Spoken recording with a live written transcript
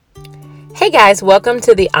Hey guys, welcome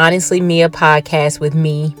to the Honestly Mia podcast with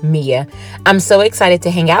me, Mia. I'm so excited to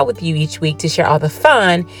hang out with you each week to share all the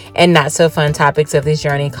fun and not so fun topics of this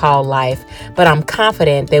journey called life. But I'm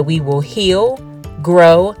confident that we will heal,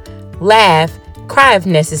 grow, laugh, cry if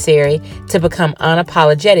necessary to become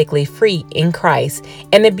unapologetically free in Christ.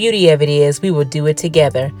 And the beauty of it is we will do it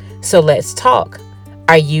together. So let's talk.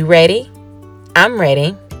 Are you ready? I'm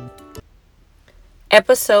ready.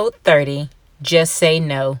 Episode 30, Just Say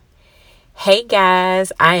No. Hey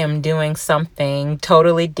guys, I am doing something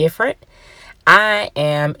totally different. I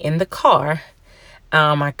am in the car.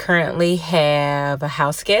 I currently have a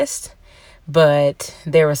house guest, but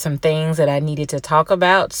there were some things that I needed to talk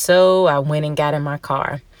about, so I went and got in my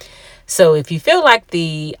car. So if you feel like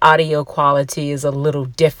the audio quality is a little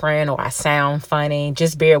different or I sound funny,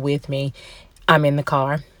 just bear with me. I'm in the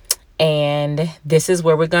car, and this is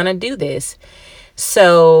where we're going to do this.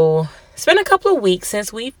 So it's been a couple of weeks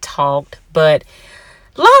since we've talked, but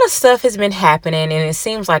a lot of stuff has been happening, and it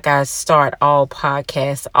seems like I start all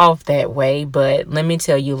podcasts off that way, but let me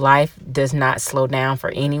tell you, life does not slow down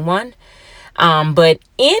for anyone. But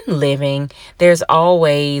in living, there's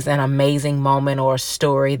always an amazing moment or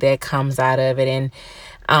story that comes out of it, and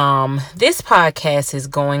this podcast is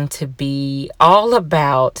going to be all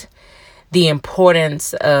about the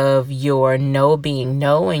importance of your no being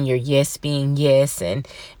no and your yes being yes, and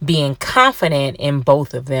being confident in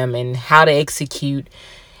both of them and how to execute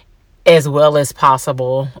as well as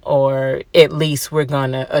possible, or at least we're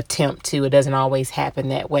going to attempt to. It doesn't always happen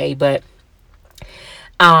that way, but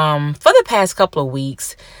for the past couple of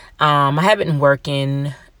weeks, I have been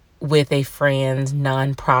working with a friend's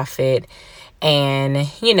nonprofit, and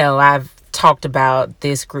I've talked about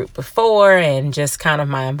this group before and just kind of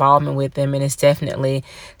my involvement with them, and it's definitely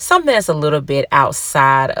something that's a little bit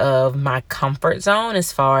outside of my comfort zone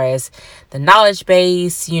as far as the knowledge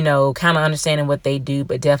base, kind of understanding what they do,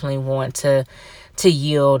 but definitely want to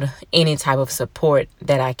yield any type of support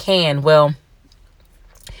that I can. Well,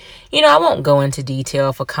 I won't go into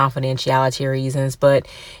detail for confidentiality reasons, but,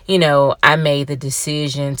 I made the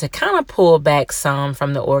decision to kind of pull back some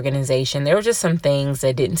from the organization. There were just some things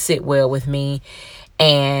that didn't sit well with me,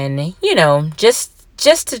 and, just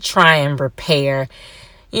to try and repair,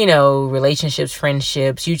 relationships,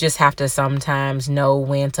 friendships. You just have to sometimes know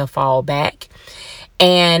when to fall back.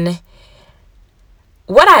 And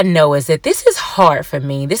what I know is that this is hard for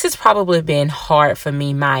me. This has probably been hard for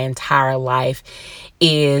me my entire life,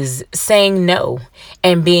 is saying no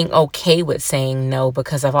and being okay with saying no,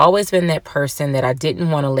 because I've always been that person that I didn't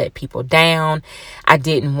want to let people down. I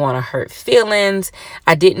didn't want to hurt feelings.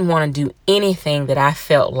 I didn't want to do anything that I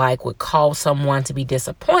felt like would cause someone to be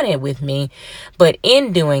disappointed with me. But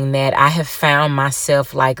in doing that, I have found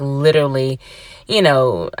myself like literally,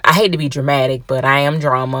 I hate to be dramatic, but I am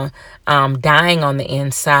drama, dying on the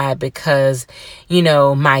inside because,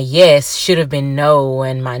 my yes should have been no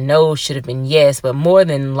and my no should have been yes, but more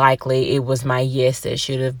than likely it was my yes that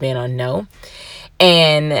should have been a no.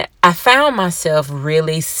 And I found myself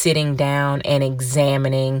really sitting down and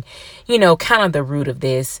examining, kind of the root of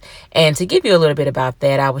this. And to give you a little bit about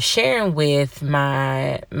that, I was sharing with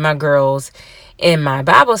my girls in my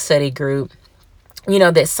Bible study group,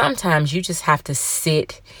 that sometimes you just have to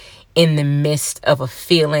sit in the midst of a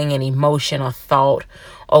feeling, an emotion, or thought,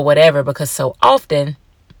 or whatever, because so often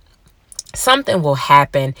something will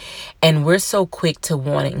happen and we're so quick to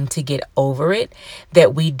wanting to get over it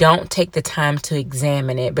that we don't take the time to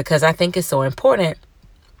examine it, because I think it's so important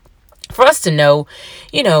for us to know,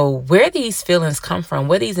 where these feelings come from,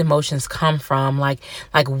 where these emotions come from, like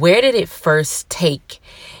where did it first take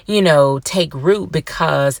root,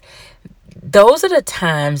 because those are the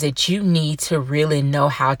times that you need to really know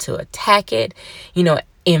how to attack it,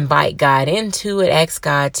 invite God into it, ask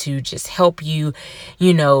God to just help you,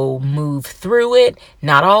 move through it,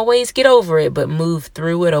 not always get over it, but move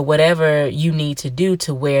through it, or whatever you need to do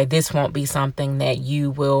to where this won't be something that you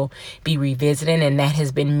will be revisiting. And that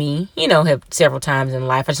has been me, have several times in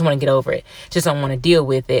life. I just want to get over it. Just don't want to deal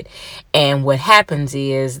with it. And what happens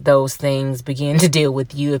is those things begin to deal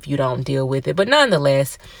with you if you don't deal with it. But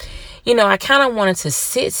nonetheless, I kind of wanted to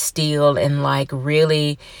sit still and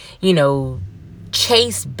really,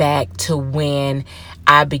 chase back to when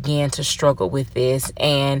I began to struggle with this.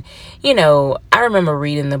 And, I remember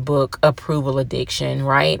reading the book Approval Addiction,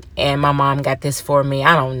 right? And my mom got this for me,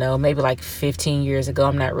 I don't know, maybe like 15 years ago.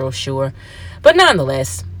 I'm not real sure. But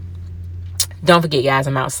nonetheless, don't forget, guys,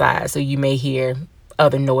 I'm outside, so you may hear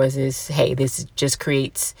other noises. Hey, this just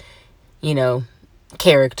creates,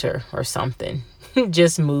 character or something.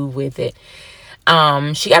 Just move with it.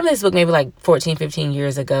 She got me this book maybe like 14, 15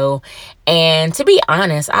 years ago. And to be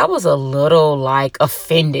honest, I was a little like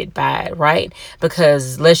offended by it, right?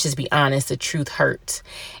 Because let's just be honest, the truth hurts.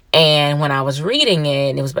 And when I was reading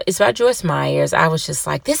it, it's by Joyce Myers, I was just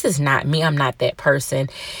like, this is not me. I'm not that person.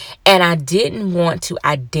 And I didn't want to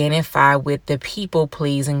identify with the people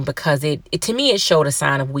pleasing because it to me, it showed a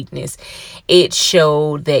sign of weakness. It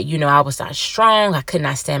showed that, I was not strong. I could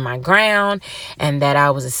not stand my ground, and that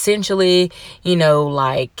I was essentially,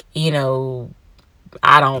 I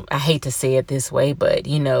hate to say it this way, but,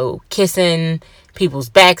 kissing people's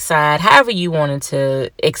backside, however you wanted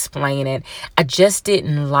to explain it. I just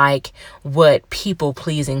didn't like what people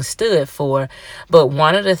pleasing stood for. But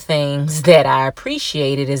one of the things that I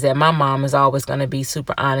appreciated is that my mom is always going to be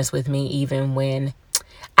super honest with me, even when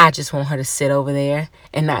I just want her to sit over there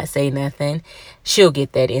and not say nothing. She'll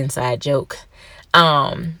get that inside joke.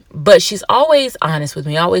 But she's always honest with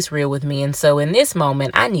me, always real with me. And so in this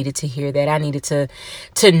moment, I needed to hear that. I needed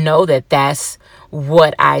to know that that's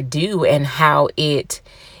what I do, and how it,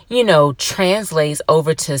 translates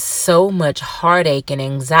over to so much heartache and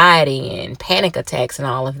anxiety and panic attacks and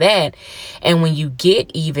all of that. And when you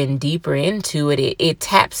get even deeper into it, it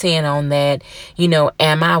taps in on that,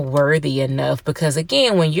 am I worthy enough? Because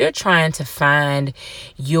again, when you're trying to find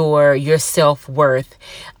your self-worth,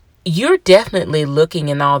 you're definitely looking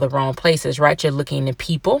in all the wrong places, right? You're looking to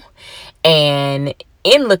people, and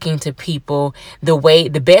in looking to people, the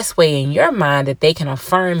best way in your mind that they can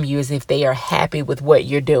affirm you is if they are happy with what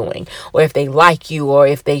you're doing, or if they like you, or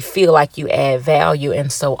if they feel like you add value.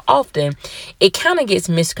 And so often it kind of gets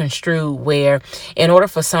misconstrued where in order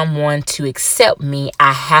for someone to accept me,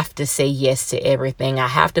 I have to say yes to everything. I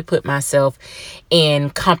have to put myself in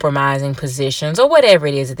compromising positions, or whatever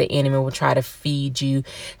it is that the enemy will try to feed you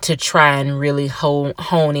to try and really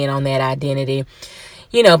hone in on that identity.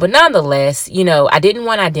 But nonetheless, I didn't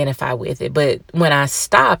want to identify with it. But when I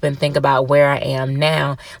stop and think about where I am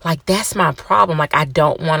now, like, that's my problem. Like, I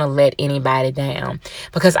don't want to let anybody down,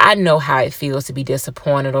 because I know how it feels to be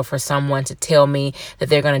disappointed, or for someone to tell me that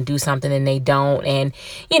they're going to do something and they don't. And,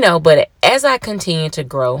 but as I continue to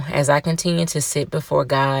grow, as I continue to sit before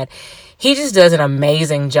God, He just does an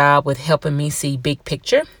amazing job with helping me see big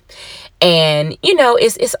picture. And,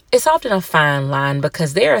 it's often a fine line,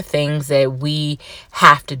 because there are things that we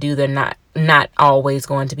have to do. They're not always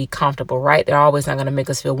going to be comfortable, right? They're always not going to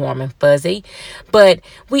make us feel warm and fuzzy. But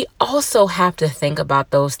we also have to think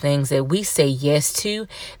about those things that we say yes to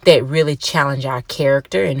that really challenge our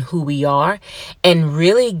character and who we are, and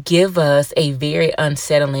really give us a very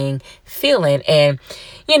unsettling feeling. And,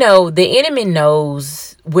 the enemy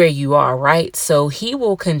knows where you are, right? So he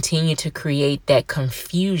will continue to create that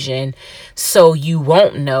confusion, so you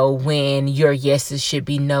won't know when your yeses should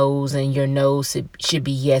be no's and your no's should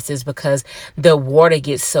be yeses, because the water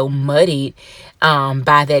gets so muddied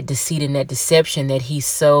by that deceit and that deception that he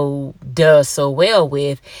does so well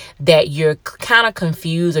with, that you're kind of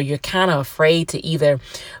confused, or you're kind of afraid to either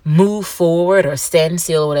move forward or stand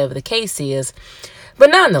still, or whatever the case is. But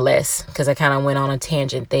nonetheless, because I kind of went on a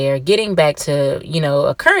tangent there, getting back to,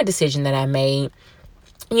 a current decision that I made,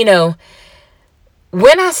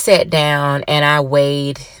 when I sat down and I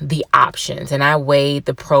weighed the options, and I weighed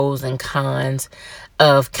the pros and cons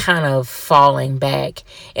of kind of falling back,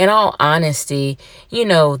 in all honesty,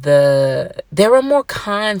 there were more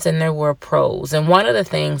cons than there were pros. And one of the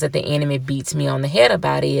things that the enemy beats me on the head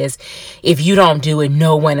about is, if you don't do it,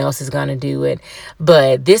 no one else is going to do it.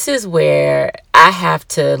 But this is where I have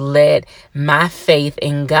to let my faith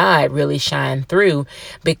in God really shine through,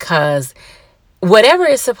 because whatever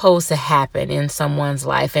is supposed to happen in someone's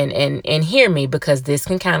life, and hear me, because this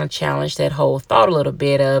can kind of challenge that whole thought a little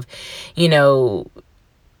bit of,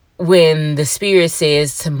 when the Spirit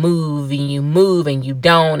says to move and you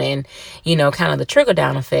don't, and, kind of the trickle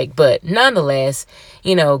down effect. But nonetheless,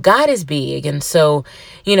 God is big. And so,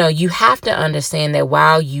 you have to understand that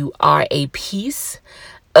while you are a piece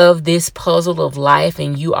of this puzzle of life,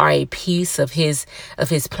 and you are a piece of his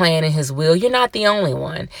plan and his will, you're not the only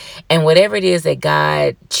one. And whatever it is that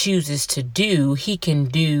God chooses to do, he can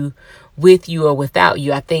do with you or without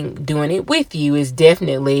you. I think doing it with you is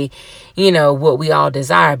definitely, what we all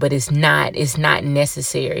desire, but it's not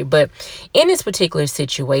necessary. But in this particular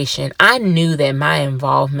situation, I knew that my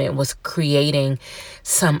involvement was creating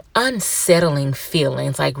some unsettling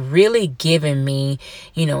feelings, like really giving me,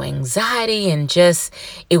 anxiety, and just,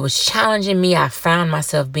 it was challenging me. I found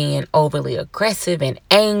myself being overly aggressive and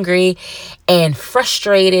angry and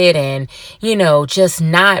frustrated, and, just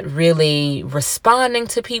not really responding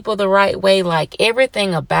to people the right right way. Like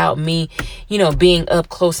everything about me, being up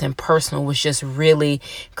close and personal was just really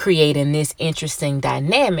creating this interesting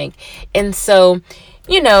dynamic. And so,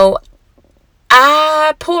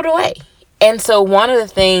 I pulled away. And so one of the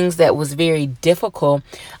things that was very difficult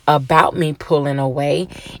about me pulling away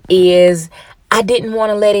is I didn't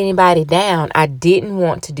want to let anybody down. I didn't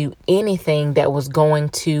want to do anything that was going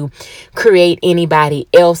to create anybody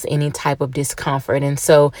else any type of discomfort. And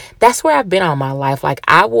so that's where I've been all my life. Like,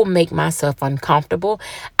 I will make myself uncomfortable.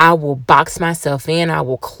 I will box myself in. I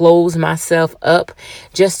will close myself up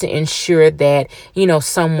just to ensure that,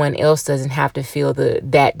 someone else doesn't have to feel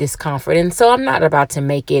that discomfort. And so I'm not about to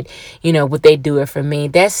make it, would they do it for me?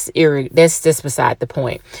 That's just beside the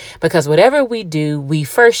point, because whatever we do, we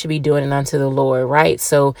first should be doing it unto the Lord, right?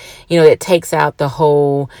 So, it takes out the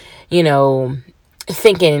whole,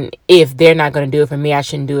 thinking if they're not going to do it for me, I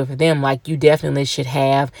shouldn't do it for them. Like, you definitely should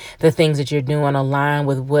have the things that you're doing align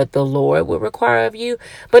with what the Lord would require of you.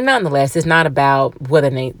 But nonetheless, it's not about whether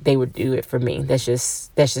they would do it for me. That's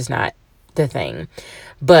just not the thing.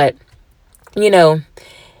 But,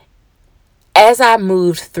 as I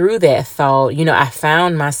moved through that thought, I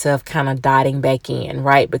found myself kind of dotting back in,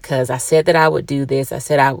 right? Because I said that I would do this. I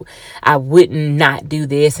said I wouldn't not do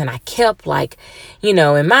this. And I kept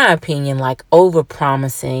in my opinion, over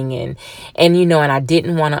promising and I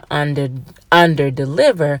didn't want to under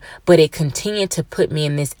deliver, but it continued to put me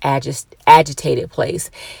in this agitated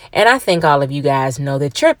place. And I think all of you guys know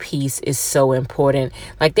that your peace is so important.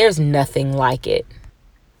 Like, there's nothing like it.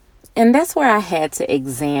 And that's where I had to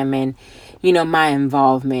examine, my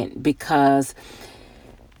involvement, because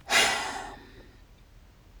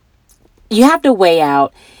you have to weigh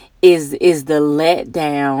out, is the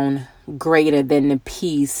letdown greater than the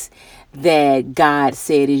peace that God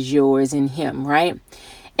said is yours in Him, right?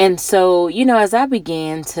 And so, as I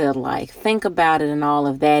began to think about it and all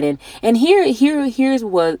of that, and here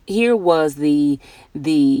was the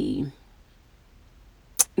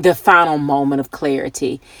final moment of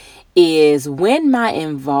clarity, is when my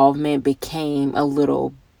involvement became a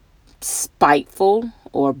little spiteful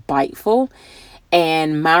or biteful,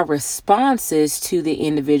 and my responses to the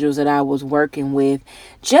individuals that I was working with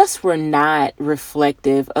just were not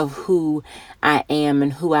reflective of who I am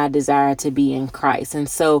and who I desire to be in Christ. And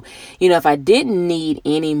so, if I didn't need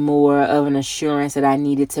any more of an assurance that I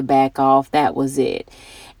needed to back off, that was it.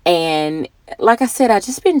 And like I said, I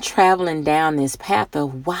just been traveling down this path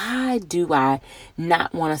of, why do I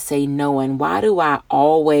not want to say no? And why do I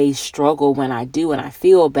always struggle when I do, and I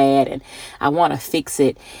feel bad and I want to fix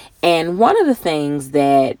it? And one of the things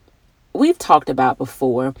that we've talked about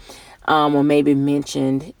before, or maybe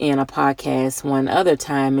mentioned in a podcast one other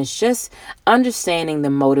time, is just understanding the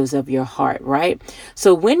motives of your heart, right?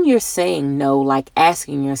 So when you're saying no,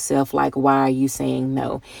 asking yourself, why are you saying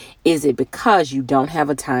no? Is it because you don't have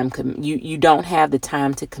you don't have the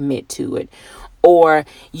time to commit to it? Or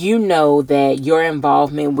that your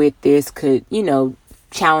involvement with this could,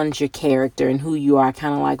 challenge your character and who you are,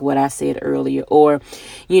 kind of like what I said earlier, or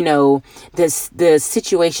the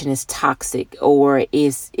situation is toxic, or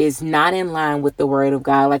is not in line with the word of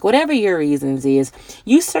God. Whatever your reasons is,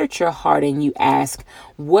 you search your heart and you ask,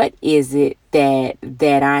 what is it that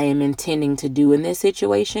I am intending to do in this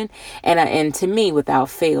situation? And to me, without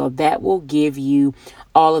fail, that will give you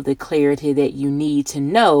all of the clarity that you need to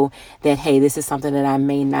know that, hey, this is something that I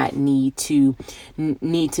may not need to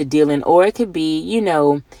deal in. Or it could be,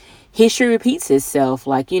 history repeats itself,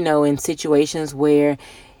 in situations where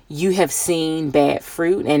you have seen bad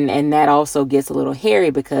fruit, and that also gets a little hairy,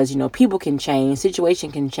 because, people can change,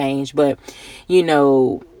 situation can change, but,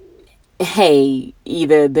 hey,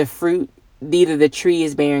 either the tree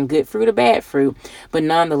is bearing good fruit or bad fruit. But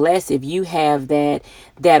nonetheless, if you have that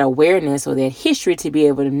awareness or that history to be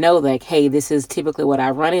able to know hey, this is typically what I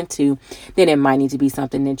run into, then it might need to be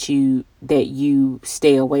something that you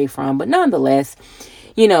stay away from. But nonetheless,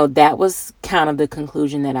 that was kind of the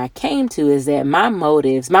conclusion that I came to, is that my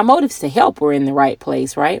motives to help were in the right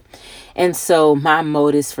place, right? And so my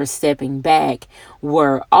motives for stepping back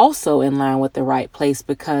were also in line with the right place,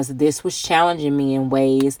 because this was challenging me in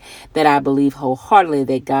ways that I believe wholeheartedly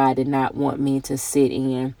that God did not want me to sit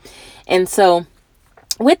in. And so,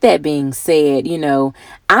 with that being said,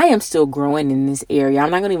 I am still growing in this area. I'm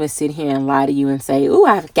not going to even sit here and lie to you and say, oh,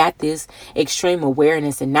 I've got this extreme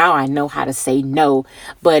awareness and now I know how to say no.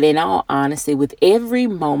 But in all honesty, with every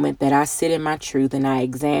moment that I sit in my truth and I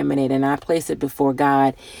examine it and I place it before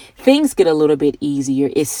God, things get a little bit easier.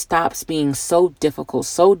 It stops being so difficult,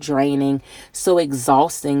 so draining, so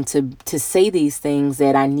exhausting to say these things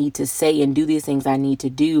that I need to say and do these things I need to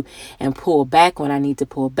do and pull back when I need to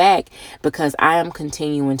pull back, because I am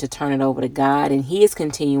continuing to turn it over to God, and He is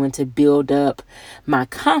continuing to build up my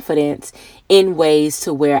confidence in ways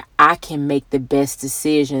to where I can make the best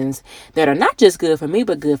decisions that are not just good for me,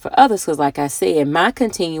 but good for others. Because like I said, my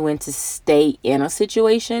continuing to stay in a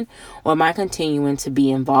situation or my continuing to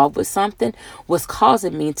be involved with something was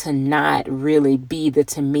causing me to not really be the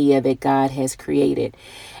Tamia that God has created.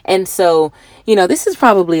 And so, this is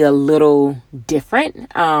probably a little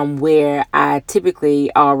different, where I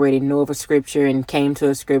typically already know of a scripture and came to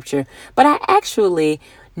a scripture, but I actually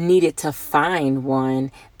needed to find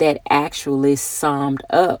one that actually summed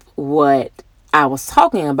up what I was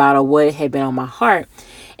talking about or what had been on my heart.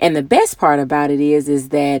 And the best part about it is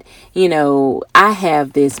that, I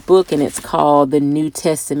have this book and it's called the New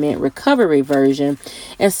Testament Recovery Version.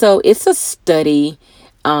 And so it's a study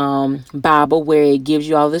Bible where it gives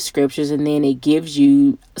you all the scriptures and then it gives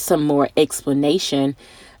you some more explanation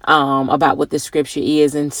about what the scripture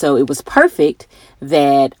is. And so it was perfect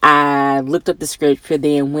that I looked up the scripture,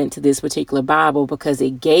 then went to this particular Bible, because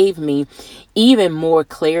it gave me even more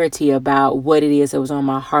clarity about what it is that was on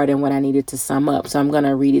my heart and what I needed to sum up. So I'm going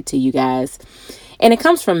to read it to you guys. And it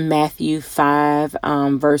comes from Matthew 5,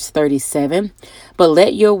 verse 37. But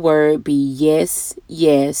let your word be yes,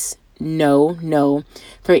 yes, no, no,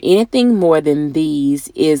 for anything more than these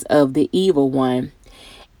is of the evil one.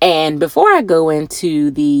 And before I go into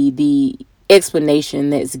the explanation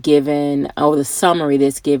that's given, or the summary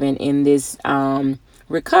that's given in this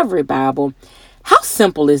recovery Bible, how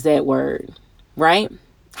simple is that word, right?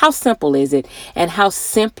 How simple is it? And how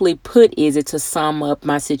simply put is it to sum up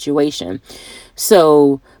my situation?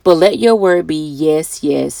 So, but let your word be yes,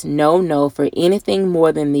 yes, no, no, for anything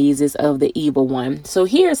more than these is of the evil one. So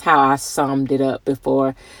here's how I summed it up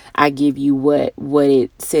before I give you what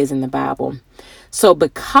it says in the Bible. So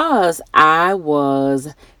because I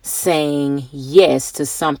was saying yes to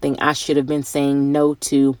something I should have been saying no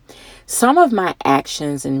to, some of my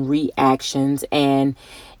actions and reactions and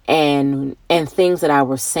things that I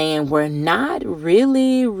was saying were not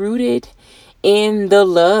really rooted in the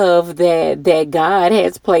love that God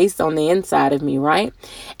has placed on the inside of me, right?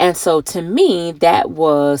 And so to me, that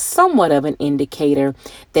was somewhat of an indicator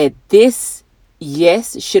that this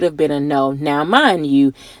yes should have been a no. Now, mind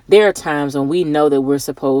you, there are times when we know that we're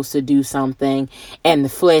supposed to do something and the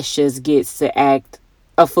flesh just gets to act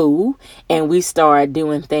a fool and we start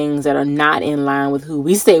doing things that are not in line with who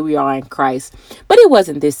we say we are in Christ. But it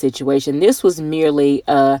wasn't this situation. This was merely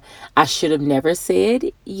I should have never said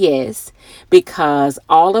yes, because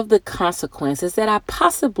all of the consequences that I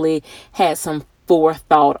possibly had some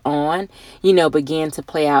forethought on, began to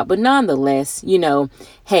play out. But nonetheless,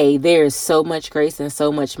 hey, there's so much grace and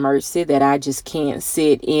so much mercy that I just can't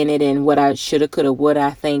sit in it and what I shoulda, coulda, would.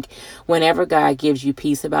 I think whenever God gives you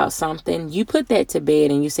peace about something, you put that to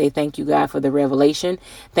bed and you say, thank you, God, for the revelation.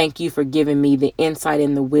 Thank you for giving me the insight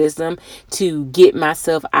and the wisdom to get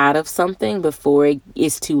myself out of something before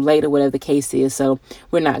it's too late or whatever the case is. So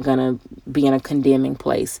we're not going to be in a condemning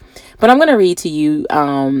place. But I'm going to read to you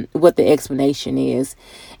what the explanation is.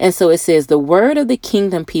 And so it says, the word of the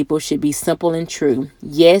kingdom people should be simple and true.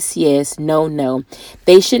 Yes, yes, no, no.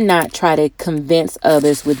 They should not try to convince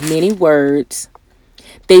others with many words.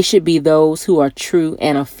 They should be those who are true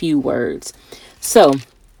and a few words. So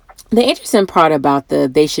the interesting part about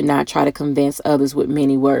they should not try to convince others with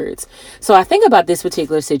many words. So I think about this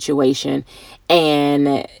particular situation,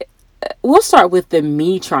 and we'll start with the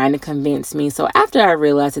me trying to convince me. So after I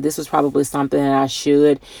realized that this was probably something that I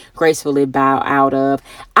should gracefully bow out of,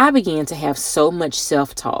 I began to have so much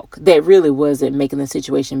self-talk that really wasn't making the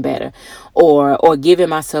situation better, or giving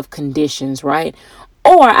myself conditions, right?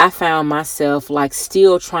 Or I found myself like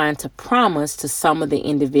still trying to promise to some of the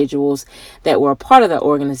individuals that were a part of the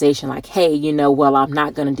organization, like, hey, well, I'm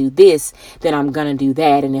not going to do this, then I'm going to do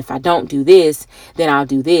that. And if I don't do this, then I'll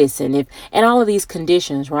do this. And all of these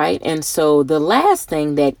conditions, right? And so the last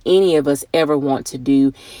thing that any of us ever want to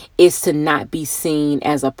do is to not be seen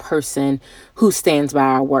as a person who stands by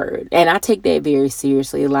our word. And I take that very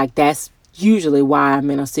seriously. Like that's usually why I'm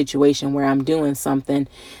in a situation where I'm doing something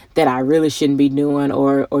that I really shouldn't be doing,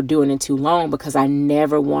 or doing it too long, because I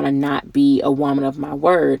never want to not be a woman of my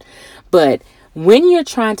word. But when you're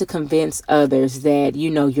trying to convince others that,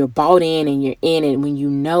 you're bought in and you're in it,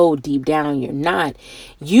 when deep down you're not,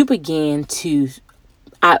 you begin to,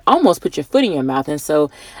 I almost put your foot in your mouth. And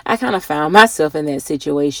so I kind of found myself in that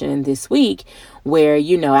situation this week where,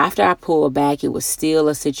 after I pulled back, it was still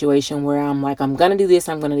a situation where I'm like, I'm going to do this,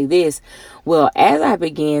 I'm going to do this. Well, as I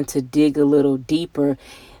began to dig a little deeper,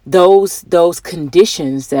 those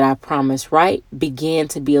conditions that I promised, right, began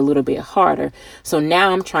to be a little bit harder. So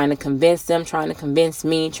now I'm trying to convince them, trying to convince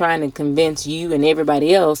me, trying to convince you and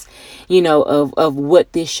everybody else, of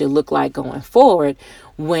what this should look like going forward,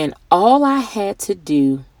 when all I had to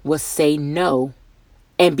do was say no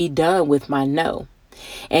and be done with my no.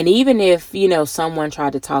 And even if, someone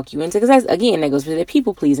tried to talk you into, because that's, again, that goes with the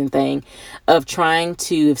people pleasing thing of trying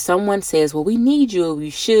to, if someone says, well, we need you, or we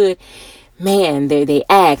should, man, they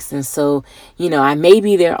ask. And so, I may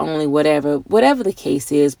be there only, whatever the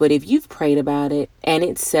case is. But if you've prayed about it and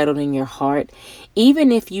it's settled in your heart,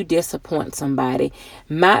 even if you disappoint somebody,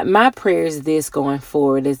 my prayer is this going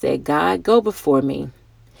forward, is that God, go before me.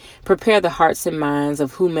 Prepare the hearts and minds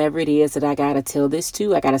of whomever it is that I got to tell this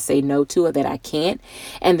to, I got to say no to, or that I can't.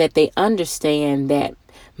 And that they understand that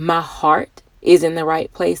my heart is in the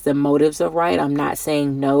right place. The motives are right. I'm not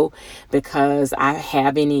saying no because I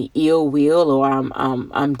have any ill will, or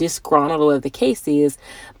I'm disgruntled, or whatever the case is.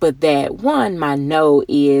 But that, one, my no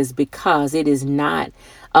is because it is not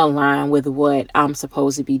aligned with what I'm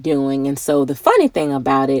supposed to be doing. And so the funny thing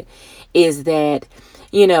about it is that,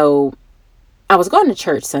 I was going to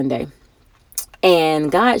church Sunday, and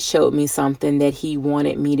God showed me something that he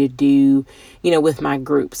wanted me to do, with my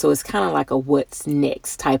group. So it's kind of like a what's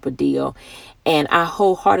next type of deal. And I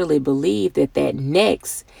wholeheartedly believe that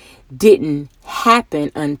next didn't happen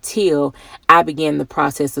until I began the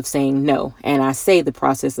process of saying no. And I say the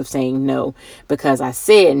process of saying no because I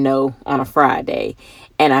said no on a Friday,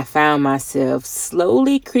 and I found myself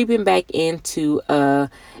slowly creeping back into an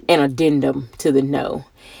addendum to the no.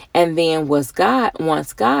 And then once God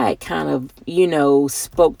kind of,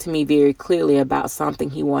 spoke to me very clearly about something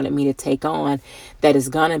he wanted me to take on, that is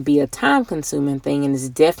going to be a time consuming thing, and is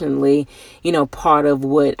definitely, part of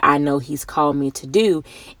what I know he's called me to do,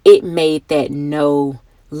 it made that no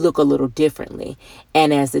look a little differently.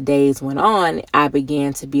 And as the days went on, I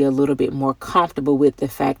began to be a little bit more comfortable with the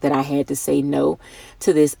fact that I had to say no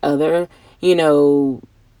to this other,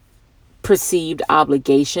 perceived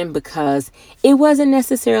obligation, because it wasn't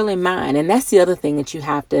necessarily mine. And that's the other thing that you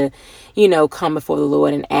have to, come before the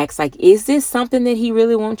Lord and ask, like, is this something that he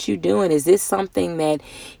really wants you doing? Is this something that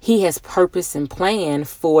he has purpose and plan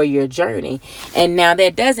for your journey? And now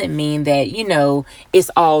that doesn't mean that,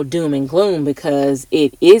 it's all doom and gloom, because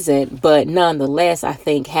it isn't. But nonetheless, I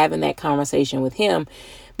think having that conversation with him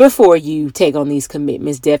before you take on these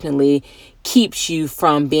commitments definitely keeps you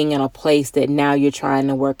from being in a place that now you're trying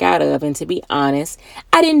to work out of. And to be honest,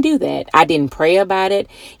 I didn't do that. I didn't pray about it.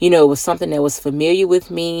 It was something that was familiar with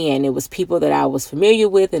me, and it was people that I was familiar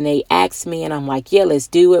with, and they asked me, and I'm like, yeah, let's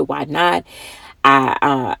do it. Why not?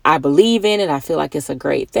 I believe in it. I feel like it's a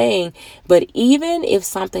great thing. But even if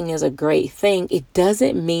something is a great thing, it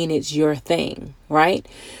doesn't mean it's your thing, right?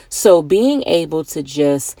 So being able to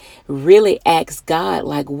just really ask God,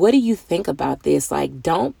 like, what do you think about this? Like,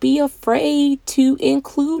 don't be afraid to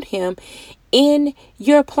include him in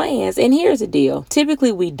your plans. And here's the deal.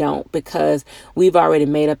 Typically we don't, because we've already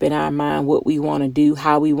made up in our mind what we want to do,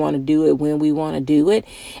 how we want to do it, when we want to do it.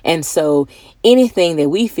 And so anything that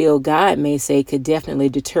we feel God may say could definitely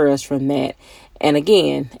deter us from that. And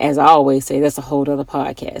again, as I always say, that's a whole other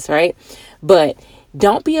podcast, right? But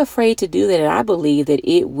don't be afraid to do that. And I believe that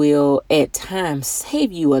it will at times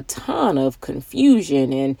save you a ton of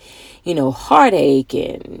confusion and, heartache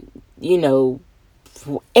and,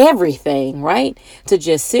 everything, right? To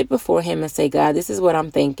just sit before him and say, God, this is what I'm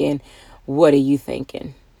thinking. What are you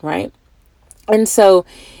thinking? Right? And so,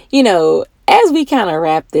 as we kind of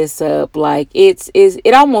wrap this up, like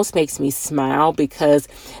it almost makes me smile, because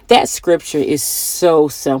that scripture is so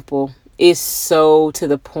simple. It's so to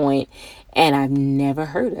the point. And I've never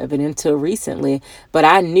heard of it until recently. But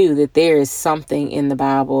I knew that there is something in the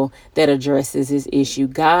Bible that addresses this issue.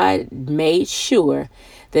 God made sure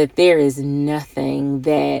that there is nothing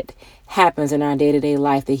that happens in our day-to-day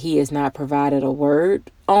life that he has not provided a word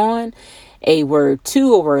on, a word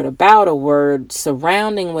to, a word about, a word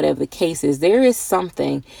surrounding, whatever the case is. There is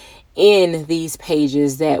something in these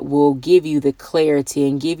pages that will give you the clarity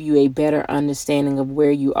and give you a better understanding of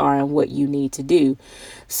where you are and what you need to do.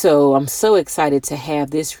 So I'm so excited to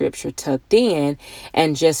have this scripture tucked in,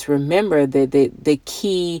 and just remember that the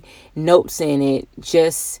key notes in it.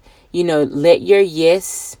 Just, let your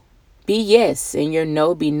yes be yes and your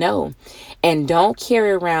no be no. And don't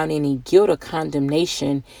carry around any guilt or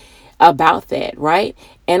condemnation about that, right?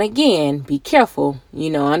 And again, be careful,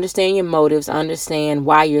 understand your motives, understand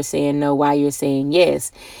why you're saying no, why you're saying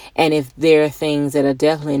yes. And if there are things that are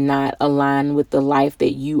definitely not aligned with the life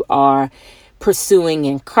that you are pursuing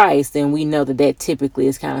in Christ, then we know that typically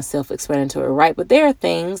is kind of self-explanatory, right? But there are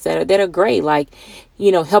things that are great, like,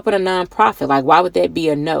 helping a nonprofit. Like, why would that be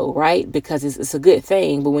a no, right? Because it's a good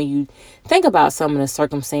thing. But when you think about some of the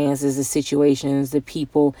circumstances, the situations, the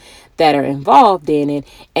people that are involved in it,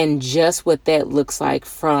 and just what that looks like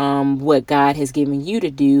from what God has given you to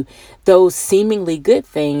do, those seemingly good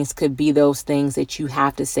things could be those things that you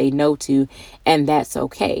have to say no to, and that's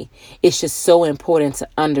okay. It's just so important to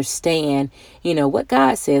understand, what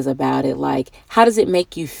God says about it. Like, how does it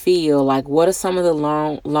make you feel? Like, what are some of the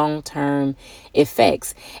long-term effects?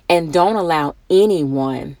 And don't allow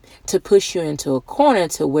anyone to push you into a corner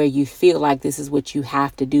to where you feel like this is what you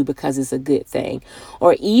have to do because it's a good thing,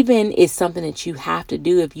 or even it's something that you have to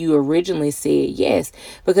do if you originally said yes.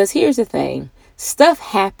 Because here's the thing, stuff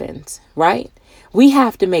happens, right? We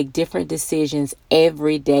have to make different decisions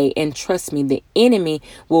every day. And trust me, the enemy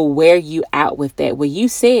will wear you out with that. Well, you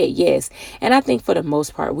said yes. And I think for the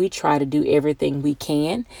most part, we try to do everything we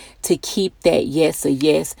can to keep that yes a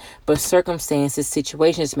yes. But circumstances,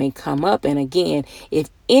 situations may come up. And again, if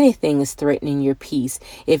anything is threatening your peace,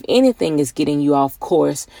 if anything is getting you off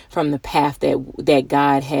course from the path that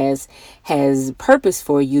God has purpose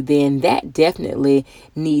for you, then that definitely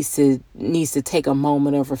needs to take a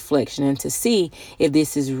moment of reflection and to see if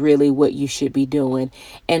this is really what you should be doing.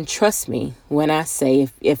 And trust me when I say,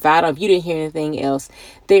 if you didn't hear anything else,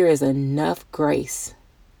 there is enough grace.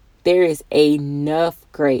 There is enough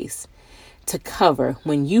grace to cover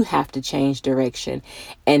when you have to change direction.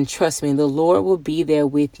 And trust me, the Lord will be there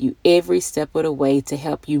with you every step of the way to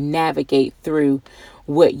help you navigate through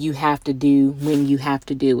what you have to do when you have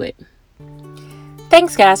to do it.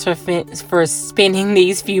 Thanks, guys, for spending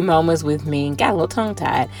these few moments with me. Got a little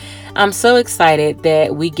tongue-tied. I'm so excited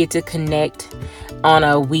that we get to connect on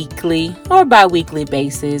a weekly or bi-weekly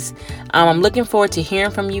basis. I'm looking forward to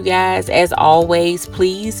hearing from you guys. As always,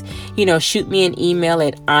 please, shoot me an email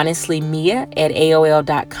at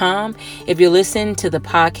honestlymia@aol.com. If you're listening to the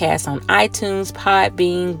podcast on iTunes,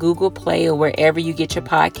 Podbean, Google Play, or wherever you get your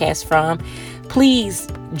podcast from, please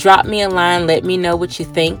drop me a line. Let me know what you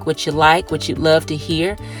think, what you like, what you'd love to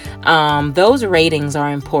hear. Those ratings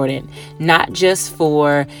are important, not just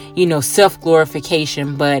for,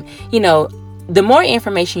 self-glorification, but, the more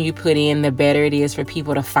information you put in, the better it is for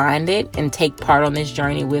people to find it and take part on this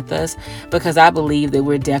journey with us, because I believe that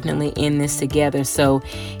we're definitely in this together. So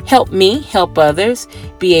help me, help others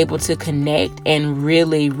be able to connect and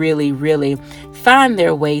really, really, really find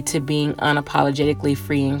their way to being unapologetically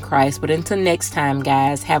free in Christ. But until next time,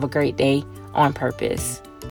 guys, have a great day on purpose.